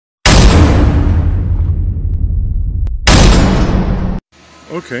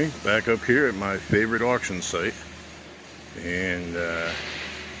Okay, back up here at my favorite auction site, and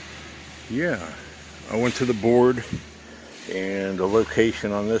yeah, I went to the board, and the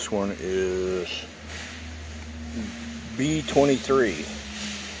location on this one is B23,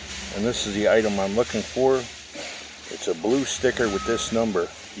 and this is the item I'm looking for. It's a blue sticker with this number.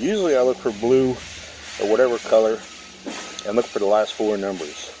 Usually I look for blue or whatever color and look for the last four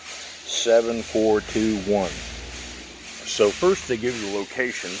numbers, 7421. So first they give you the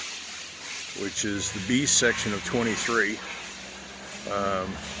location, which is the B section of 23.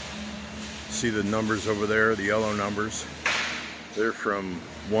 See the numbers over there, the yellow numbers. They're from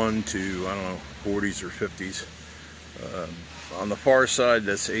 1 to, I don't know, 40s or 50s. On the far side,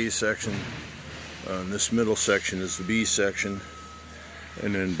 that's A section. This middle section is the B section.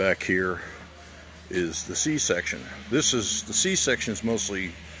 And then back here is the C section. The C section is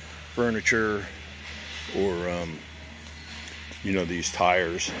mostly furniture or you know, these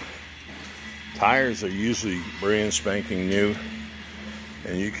tires. Tires are usually brand spanking new,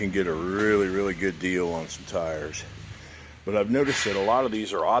 and you can get a really, really good deal on some tires. But I've noticed that a lot of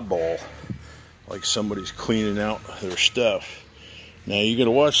these are oddball, like somebody's cleaning out their stuff. Now you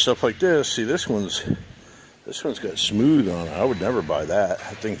gotta watch stuff like this. See, this one's got smooth on it. I would never buy that.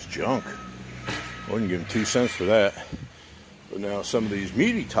 That thing's junk. I wouldn't give them 2 cents for that. But now some of these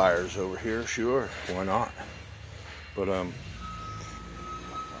meaty tires over here, sure, why not? But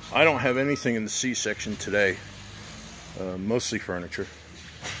I don't have anything in the C section today, mostly furniture,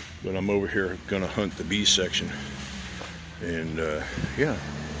 but I'm over here gonna hunt the B section. And yeah,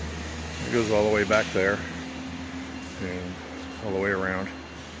 it goes all the way back there and all the way around.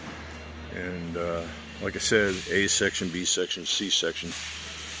 And like I said, A section, B section, C section.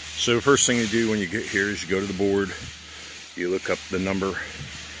 So first thing you do when you get here is you go to the board, you look up the number,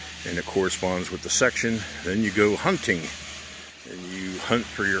 and it corresponds with the section. Then you go hunting, and you hunt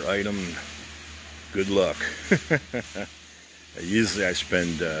for your item. Good luck. Usually I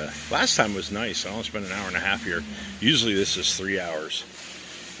spend, last time was nice, I only spent an hour and a half here. Usually this is 3 hours.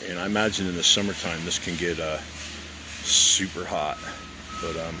 And I imagine in the summertime this can get super hot.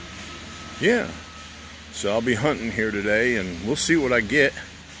 But yeah, so I'll be hunting here today, and we'll see what I get.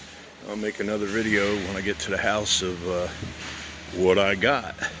 I'll make another video when I get to the house of what I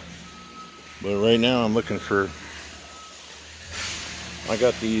got. But right now I'm looking for, I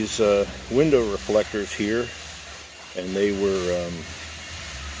got these window reflectors here, and they were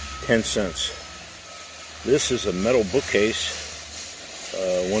 10 cents. This is a metal bookcase,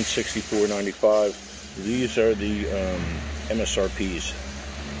 $164.95. These are the MSRPs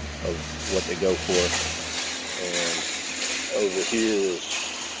of what they go for. And over here is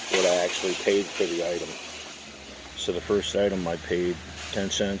what I actually paid for the item. So the first item I paid 10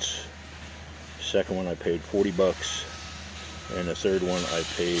 cents. Second one I paid 40 bucks. And the third one I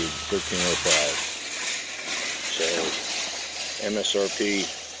paid $13.05. So MSRP,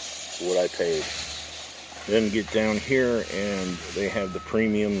 what I paid. Then get down here and they have the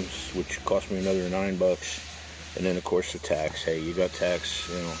premiums, which cost me another 9 bucks. And then of course the tax. Hey, you got tax,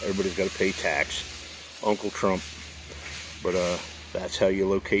 you know, everybody's got to pay tax. Uncle Trump. But that's how you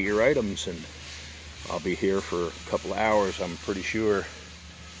locate your items, and I'll be here for a couple of hours, I'm pretty sure.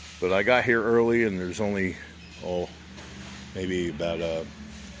 But I got here early, and there's only, oh, maybe about a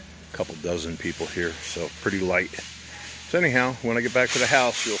couple dozen people here, so pretty light. So anyhow, when I get back to the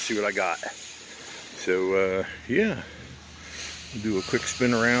house, you'll see what I got. So yeah, we'll do a quick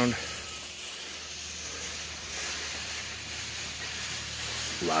spin around.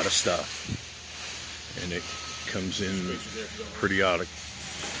 A lot of stuff, and it comes in periodic.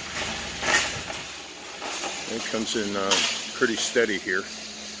 It comes in pretty steady here.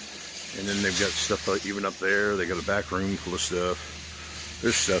 And then they've got stuff even up there. They got a back room full of stuff.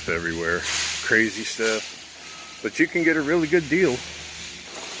 There's stuff everywhere. Crazy stuff. But you can get a really good deal.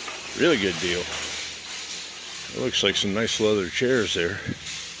 Really good deal. It looks like some nice leather chairs there.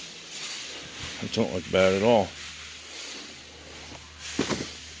 That don't look bad at all.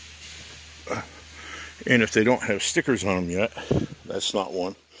 And if they don't have stickers on them yet, that's not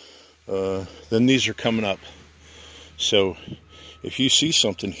one, then these are coming up. So if you see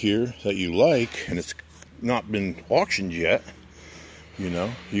something here that you like and it's not been auctioned yet, you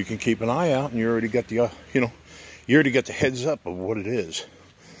know, you can keep an eye out, and you already got the, you know, you already got the heads up of what it is.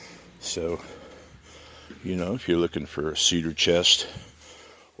 So, you know, if you're looking for a cedar chest,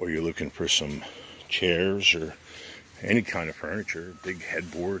 or you're looking for some chairs or any kind of furniture, big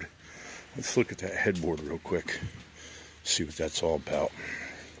headboard. Let's look at that headboard real quick, see what that's all about.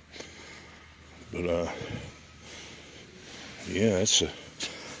 But yeah, it's a,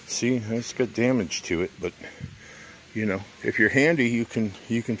 see, it's got damage to it, but you know, if you're handy, you can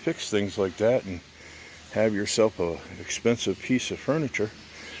fix things like that and have yourself an expensive piece of furniture.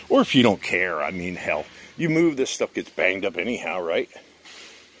 Or if you don't care, I mean, hell, you move, this stuff gets banged up anyhow, right?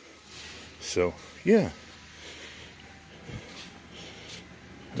 So, yeah.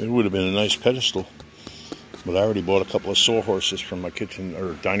 It would have been a nice pedestal. But I already bought a couple of sawhorses from my kitchen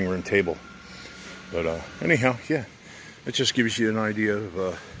or dining room table. But anyhow, yeah. It just gives you an idea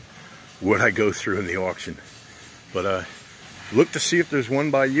of what I go through in the auction. But look to see if there's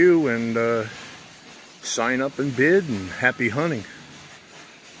one by you, and sign up and bid, and happy hunting.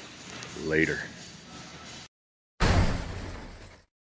 Later.